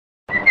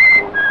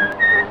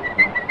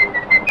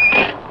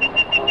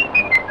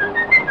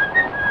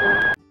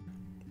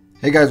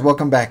Hey guys,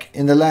 welcome back.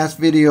 In the last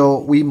video,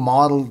 we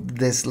modeled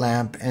this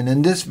lamp, and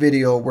in this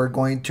video, we're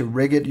going to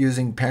rig it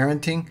using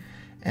parenting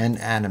and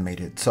animate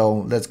it. So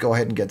let's go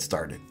ahead and get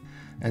started.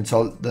 And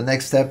so the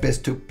next step is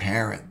to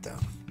parent them.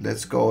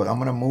 Let's go. I'm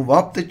going to move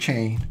up the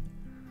chain.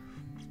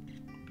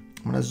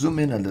 I'm going to zoom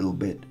in a little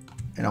bit,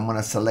 and I'm going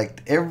to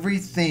select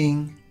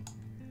everything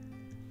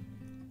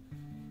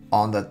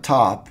on the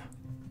top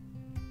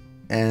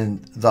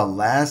and the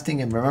last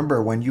thing. And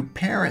remember, when you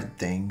parent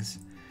things,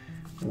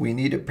 we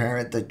need to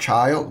parent the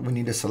child. We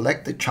need to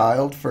select the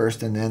child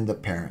first and then the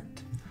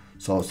parent.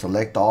 So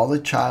select all the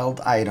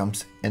child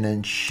items and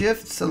then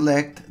shift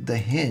select the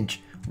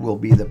hinge will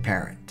be the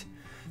parent.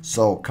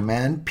 So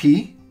Command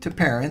P to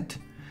parent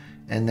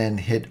and then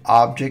hit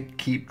object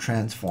keep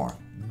transform.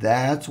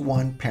 That's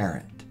one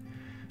parent.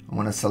 I'm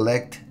going to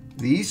select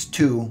these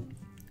two,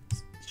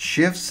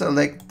 shift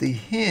select the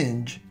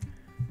hinge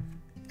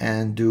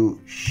and do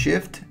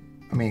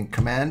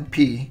Command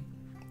P,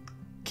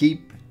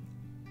 keep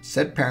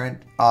set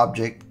parent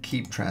object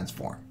keep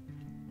transform.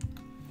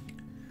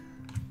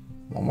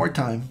 One more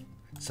time,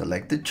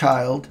 select the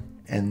child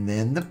and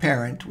then the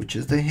parent, which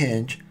is the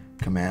hinge,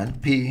 Command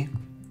P,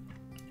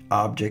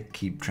 object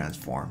keep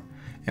transform.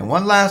 And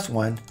one last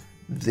one,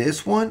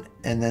 this one,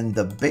 and then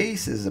the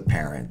base is a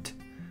parent.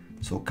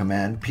 So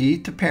Command P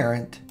to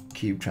parent,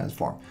 keep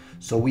transform.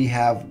 So we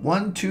have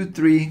 4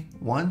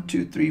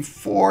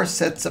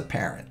 sets of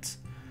parents.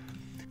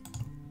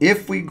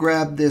 If we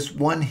grab this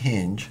one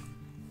hinge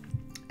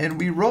and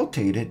we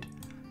rotate it,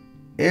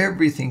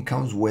 everything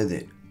comes with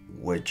it,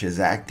 which is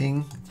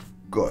acting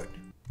good.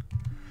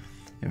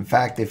 In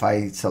fact, if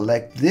I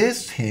select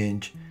this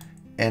hinge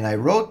and I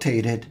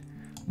rotate it,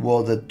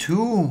 well, the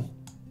two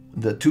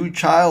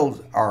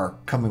child are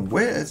coming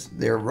with,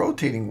 they're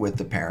rotating with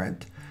the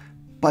parent,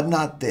 but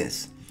not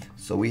this.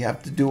 So we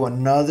have to do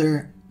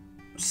another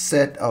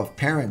set of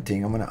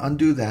parenting. I'm going to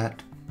undo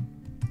that.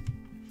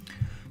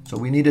 So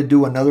we need to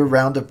do another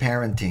round of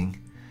parenting.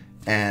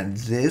 And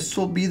this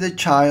will be the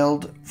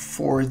child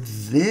for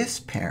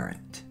this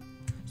parent.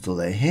 So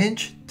the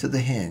hinge to the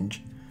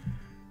hinge,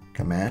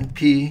 Command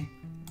P,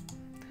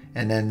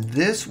 and then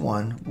this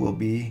one will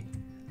be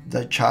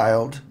the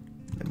child.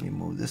 Let me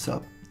move this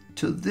up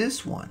to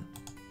this one.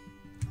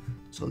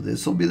 So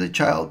this will be the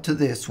child to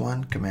this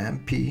one,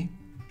 Command P,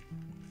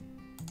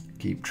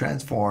 keep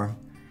transform.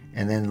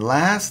 And then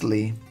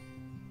lastly,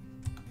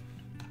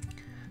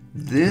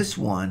 this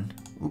one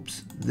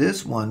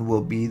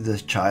will be the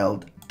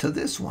child to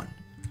this one,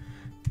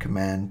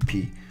 Command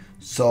P.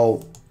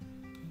 So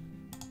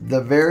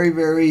the very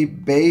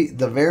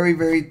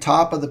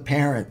top of the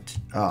parent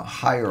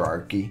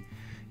hierarchy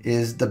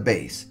is the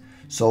base.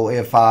 So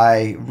if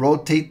I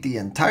rotate the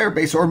entire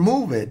base or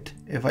move it,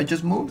 if I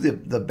just move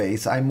the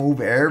base, I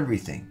move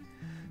everything.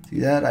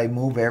 See that? I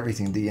move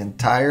everything. The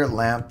entire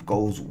lamp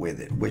goes with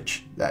it,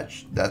 which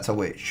that's the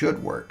way it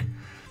should work.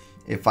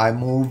 If I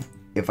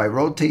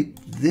rotate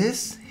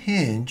this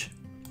hinge,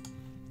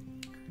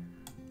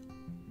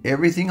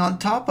 everything on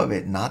top of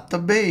it, not the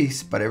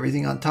base, but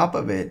everything on top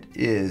of it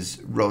is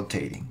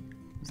rotating.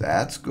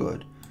 That's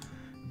good.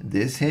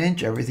 This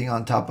hinge, everything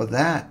on top of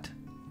that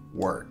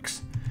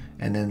works.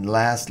 And then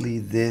lastly,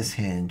 this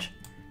hinge,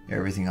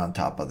 everything on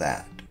top of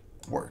that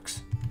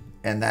works.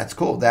 And that's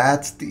cool.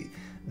 That's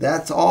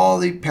all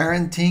the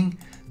parenting.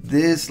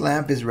 This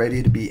lamp is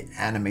ready to be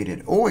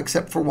animated. Oh,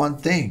 except for one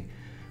thing.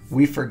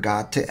 We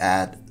forgot to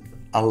add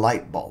a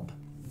light bulb.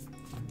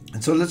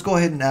 And so let's go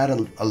ahead and add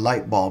a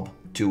light bulb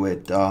to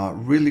it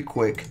really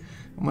quick.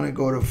 I'm going to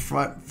go to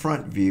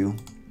front view,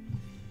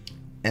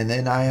 and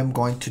then I am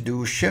going to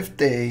do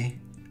Shift A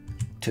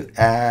to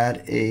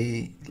add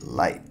a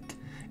light,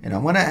 and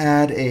I'm going to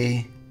add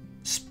a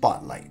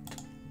spotlight.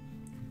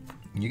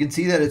 You can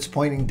see that it's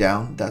pointing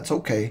down. That's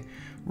okay.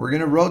 We're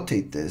going to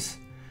rotate this.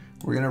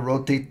 We're going to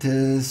rotate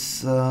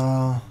this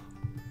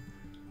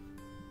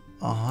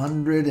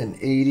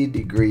 180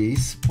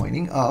 degrees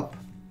pointing up,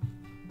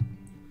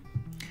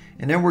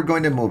 and then we're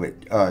going to move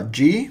it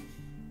G,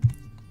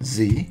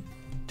 Z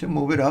to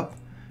move it up,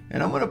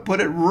 and I'm going to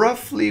put it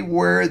roughly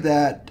where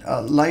that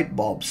light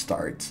bulb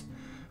starts.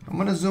 I'm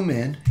going to zoom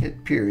in,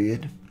 hit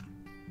period,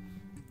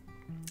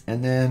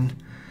 and then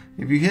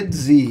if you hit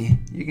Z,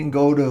 you can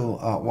go to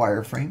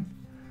wireframe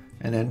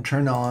and then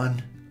turn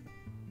on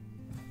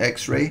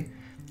X-ray,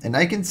 and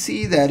I can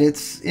see that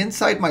it's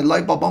inside my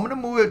light bulb. I'm going to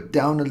move it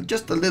down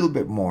just a little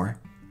bit more.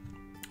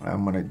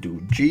 I'm going to do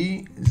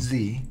G,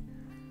 Z,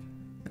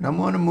 and I'm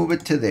going to move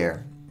it to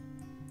there.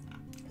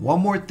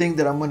 One more thing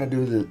that I'm going to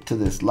do to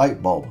this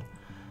light bulb,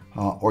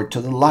 or to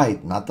the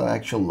light, not the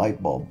actual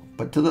light bulb,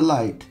 but to the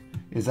light,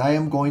 is I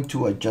am going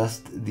to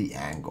adjust the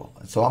angle.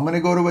 So I'm going to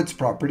go to its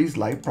properties,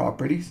 light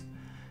properties,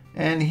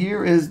 and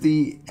here is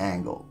the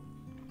angle.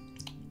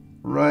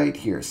 Right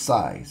here,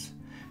 size.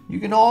 You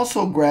can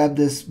also grab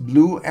this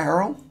blue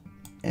arrow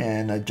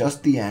and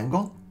adjust the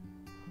angle.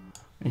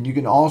 And you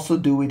can also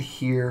do it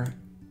here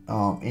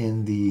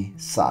in the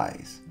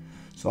size.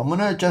 So I'm going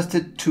to adjust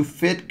it to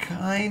fit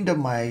kind of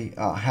my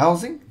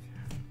housing,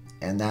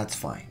 and that's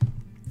fine.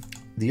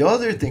 The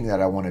other thing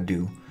that I want to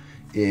do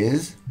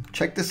is,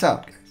 check this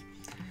out, guys.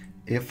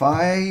 If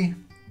I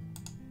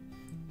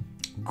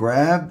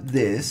grab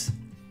this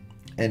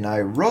and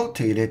I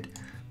rotate it,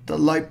 the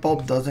light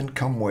bulb doesn't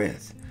come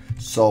with.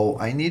 So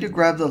I need to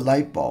grab the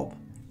light bulb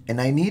and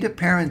I need to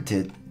parent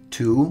it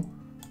to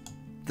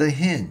the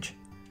hinge.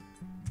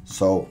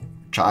 So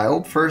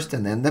child first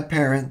and then the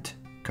parent.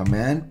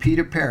 Command P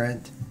to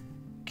parent.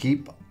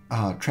 Keep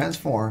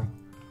transform.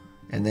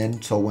 And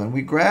then so when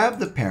we grab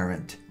the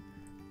parent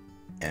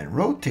and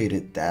rotate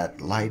it, that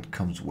light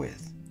comes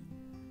with.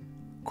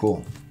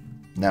 Cool.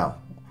 Now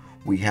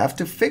we have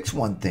to fix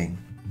one thing.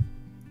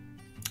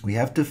 We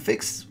have to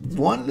fix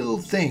one little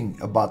thing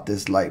about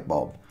this light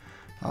bulb.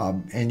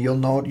 And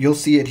you'll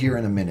see it here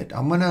in a minute.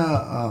 I'm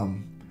gonna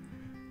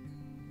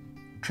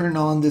turn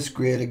on this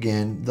grid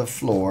again, the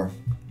floor.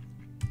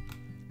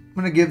 I'm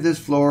gonna give this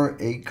floor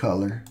a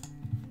color.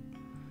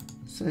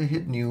 So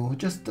hit new,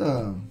 just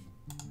a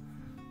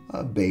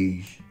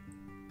beige,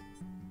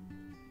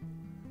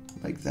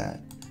 like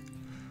that.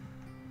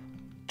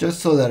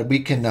 Just so that we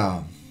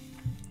can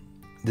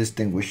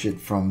distinguish it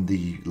from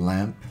the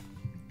lamp.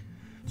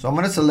 So I'm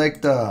gonna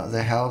select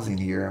the housing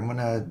here. I'm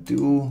gonna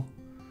do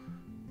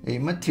a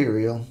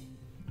material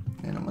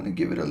and I'm going to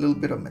give it a little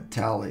bit of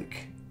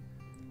metallic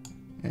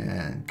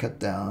and cut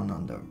down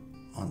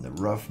on the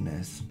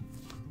roughness,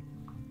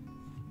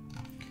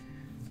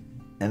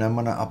 and I'm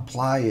going to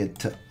apply it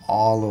to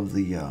all of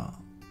the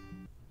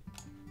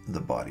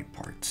body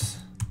parts.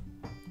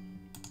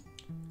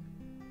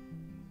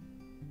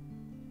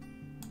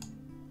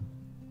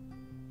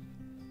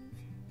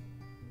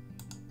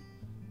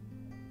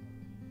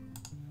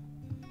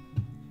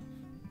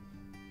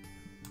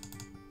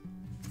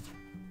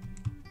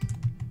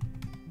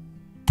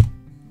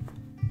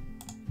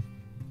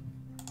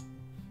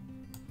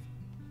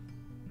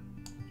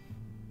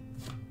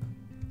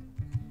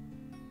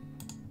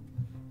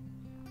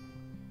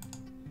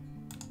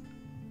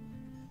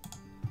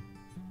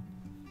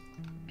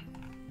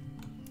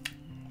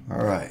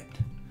 All right,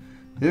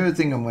 the other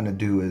thing I'm going to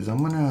do is I'm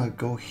going to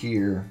go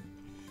here,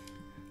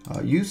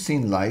 use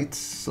scene lights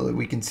so that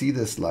we can see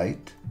this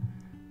light,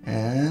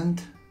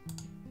 and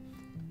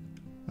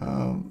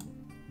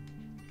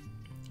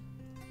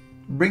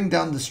bring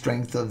down the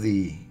strength of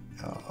the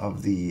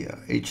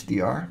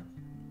HDR,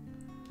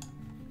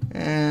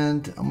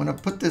 and I'm going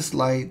to put this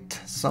light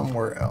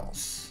somewhere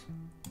else.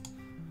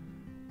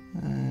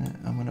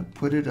 I'm going to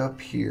put it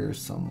up here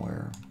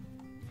somewhere.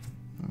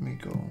 Let me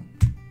go.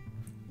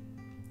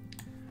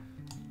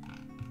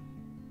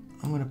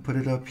 I'm going to put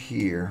it up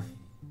here.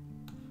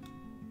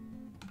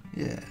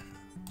 Yeah.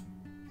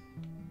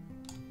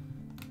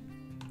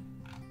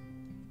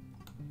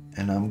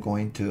 And I'm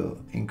going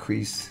to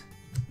increase.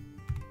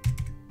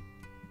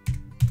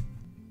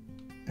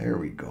 There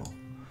we go.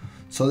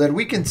 So that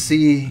we can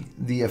see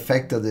the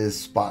effect of this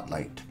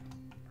spotlight.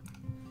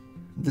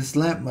 This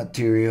lamp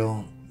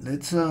material,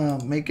 let's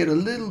make it a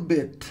little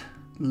bit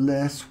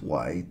less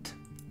white,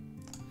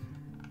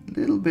 a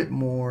little bit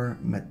more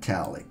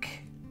metallic.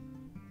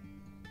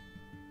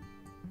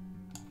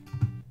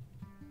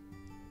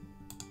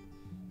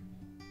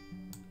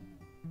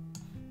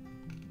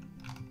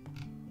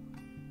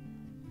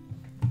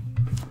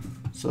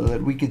 So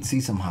that we could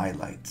see some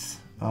highlights.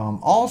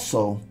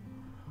 Also,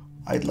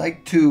 I'd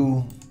like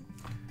to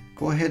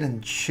go ahead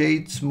and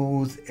shade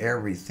smooth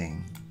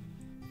everything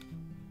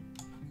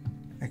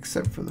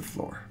except for the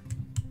floor.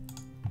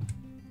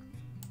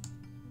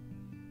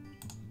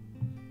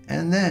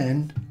 And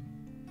then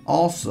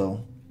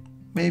also,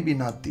 maybe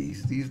not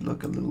these. These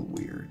look a little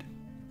weird.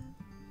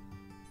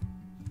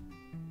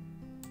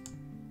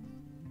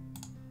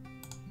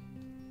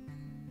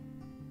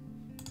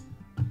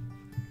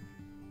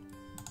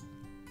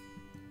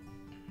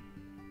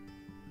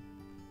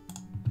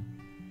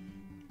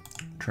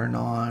 Turn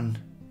on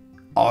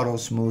auto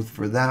smooth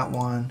for that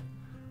one.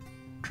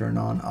 Turn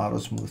on auto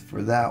smooth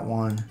for that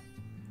one.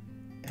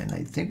 And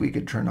I think we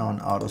could turn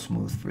on auto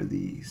smooth for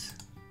these.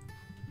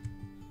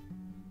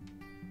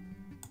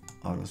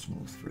 Auto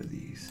smooth for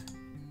these.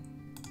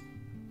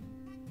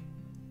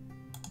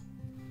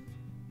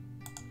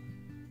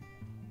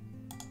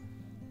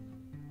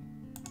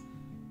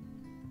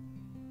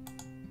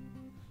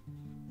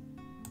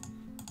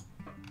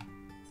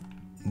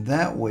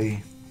 That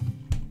way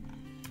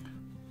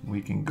we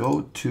can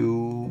go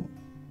to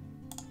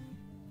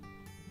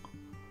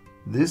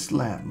this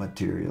lamp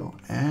material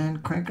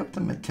and crank up the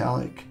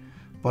metallic,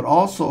 but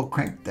also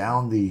crank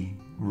down the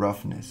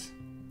roughness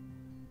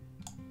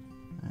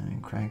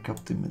and crank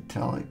up the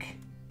metallic.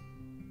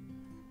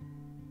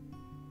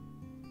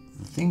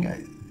 The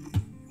thing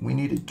we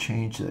need to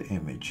change the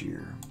image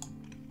here.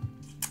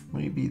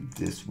 Maybe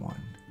this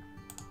one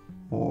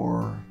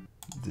or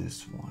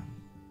this one.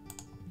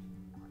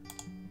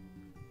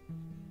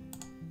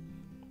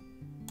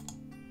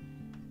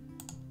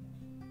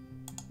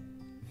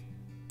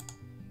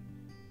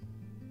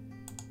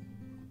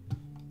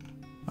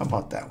 How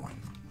about that one?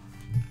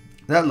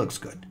 That looks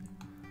good.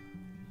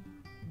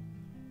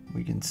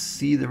 We can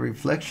see the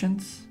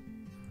reflections.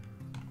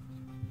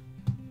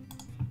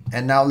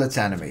 And now let's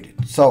animate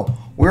it. So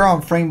we're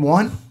on frame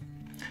 1.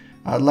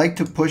 I'd like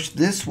to push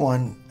this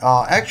one.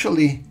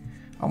 Actually,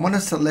 I want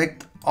to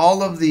select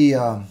all of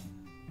the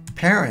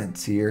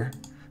parents here,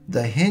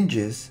 the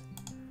hinges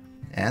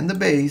and the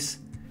base,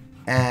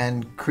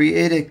 and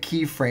create a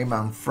keyframe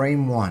on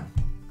frame 1.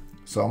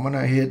 So I'm going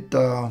to hit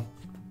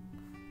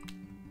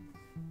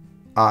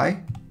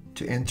I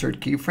to insert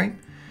keyframe,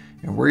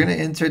 and we're going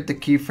to insert the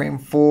keyframe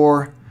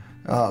for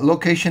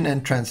location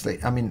and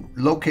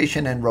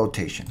location and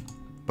rotation.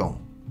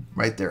 Boom,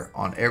 right there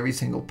on every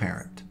single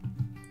parent.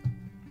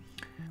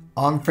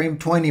 On frame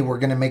 20, we're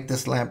going to make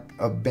this lamp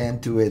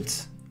bend to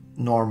its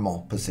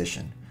normal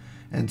position.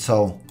 And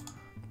so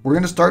we're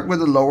going to start with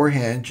the lower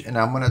hinge, and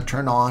I'm going to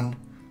turn on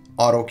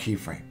auto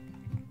keyframe.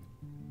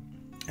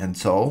 And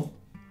so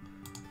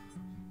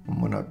I'm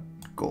going to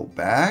go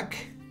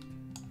back,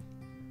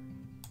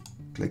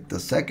 click the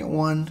second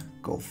one,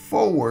 go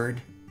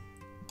forward,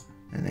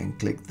 and then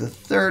click the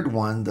third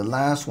one, the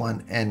last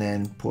one, and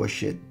then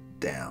push it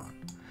down.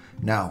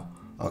 Now,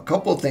 a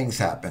couple things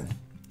happen.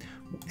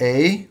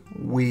 A,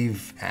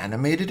 we've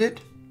animated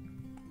it.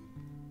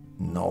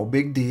 No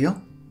big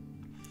deal.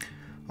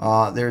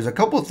 There's a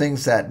couple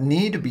things that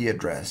need to be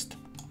addressed.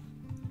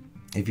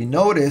 If you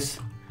notice,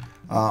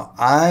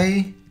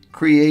 I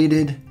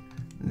created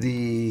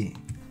the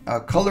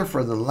color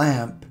for the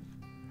lamp.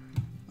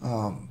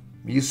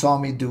 You saw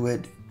me do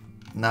it.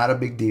 Not a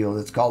big deal.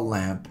 It's called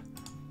lamp.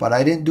 But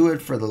I didn't do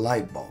it for the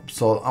light bulb.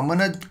 So I'm going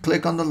to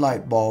click on the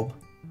light bulb.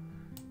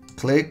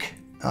 Click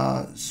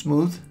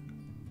smooth,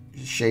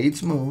 shade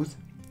smooth.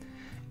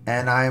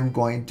 And I am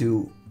going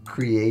to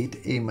create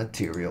a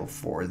material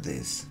for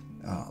this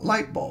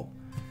light bulb.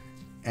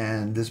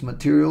 And this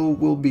material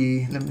will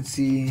be, let me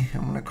see,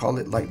 I'm going to call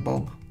it light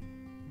bulb.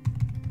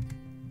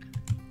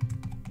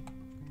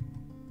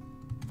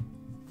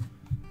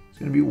 It's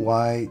going to be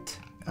white,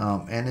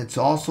 and it's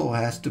also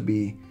has to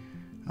be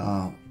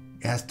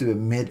has to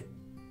emit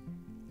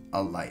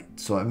a light.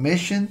 So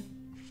emission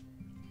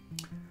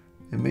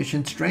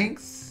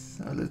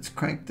strength, let's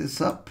crank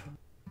this up,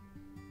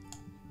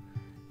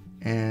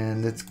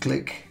 and let's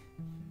click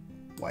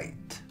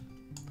white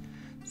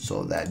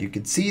so that you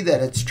can see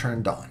that it's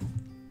turned on.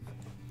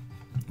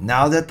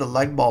 Now that the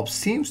light bulb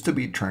seems to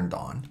be turned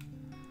on,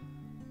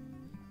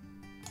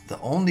 the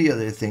only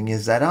other thing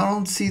is that I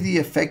don't see the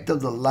effect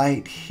of the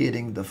light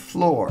hitting the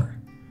floor.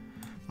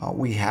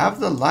 We have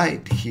the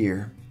light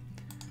here.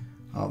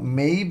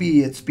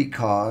 Maybe it's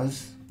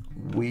because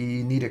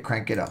we need to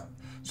crank it up.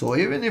 So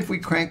even if we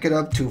crank it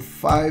up to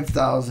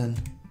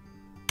 5,000,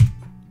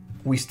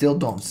 we still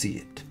don't see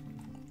it.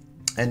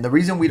 And the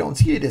reason we don't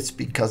see it is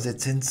because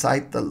it's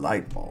inside the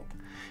light bulb.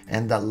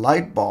 And the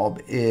light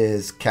bulb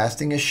is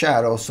casting a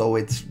shadow, so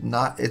it's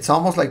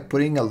almost like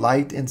putting a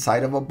light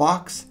inside of a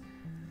box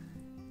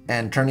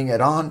and turning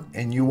it on,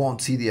 and you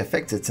won't see the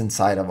effect. It's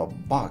inside of a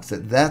box.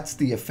 That's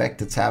the effect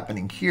that's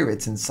happening here.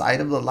 It's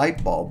inside of the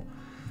light bulb,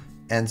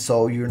 and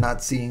so you're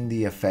not seeing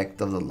the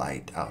effect of the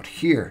light out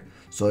here.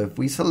 So if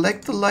we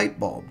select the light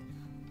bulb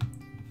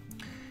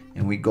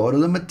and we go to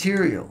the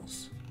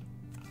materials,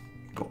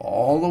 go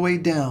all the way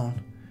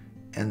down,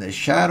 and the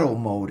shadow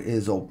mode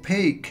is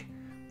opaque,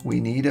 we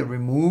need to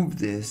remove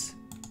this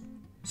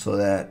so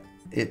that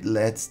it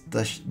lets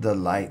the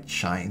light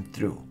shine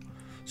through.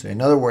 So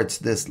in other words,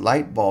 this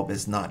light bulb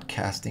is not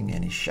casting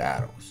any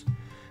shadows.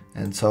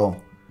 And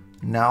so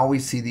now we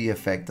see the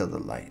effect of the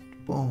light.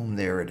 Boom,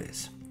 there it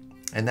is.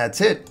 And that's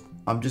it.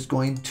 I'm just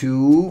going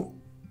to,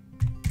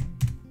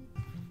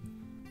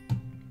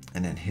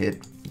 and then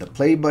hit the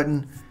play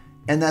button.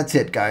 And that's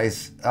it,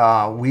 guys.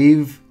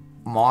 We've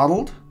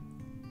modeled.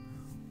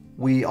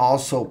 We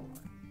also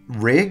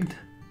rigged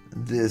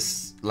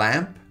this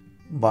lamp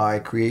by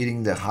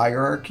creating the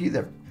hierarchy,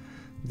 the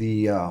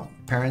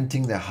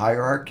parenting the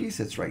hierarchies.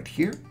 It's right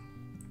here.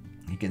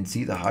 You can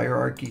see the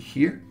hierarchy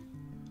here.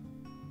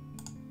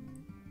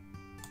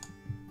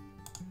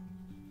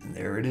 And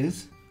there it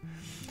is.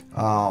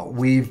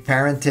 We've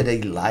parented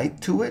a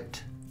light to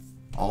it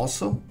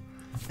also.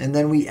 And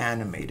then we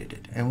animated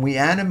it. And we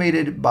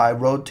animated it by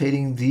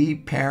rotating the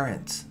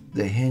parents,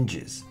 the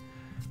hinges.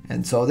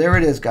 And so there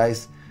it is,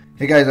 guys.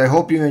 Hey guys, I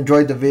hope you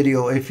enjoyed the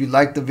video. If you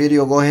liked the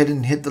video, go ahead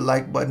and hit the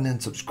like button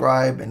and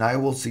subscribe, and I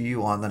will see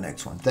you on the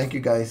next one. Thank you,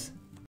 guys.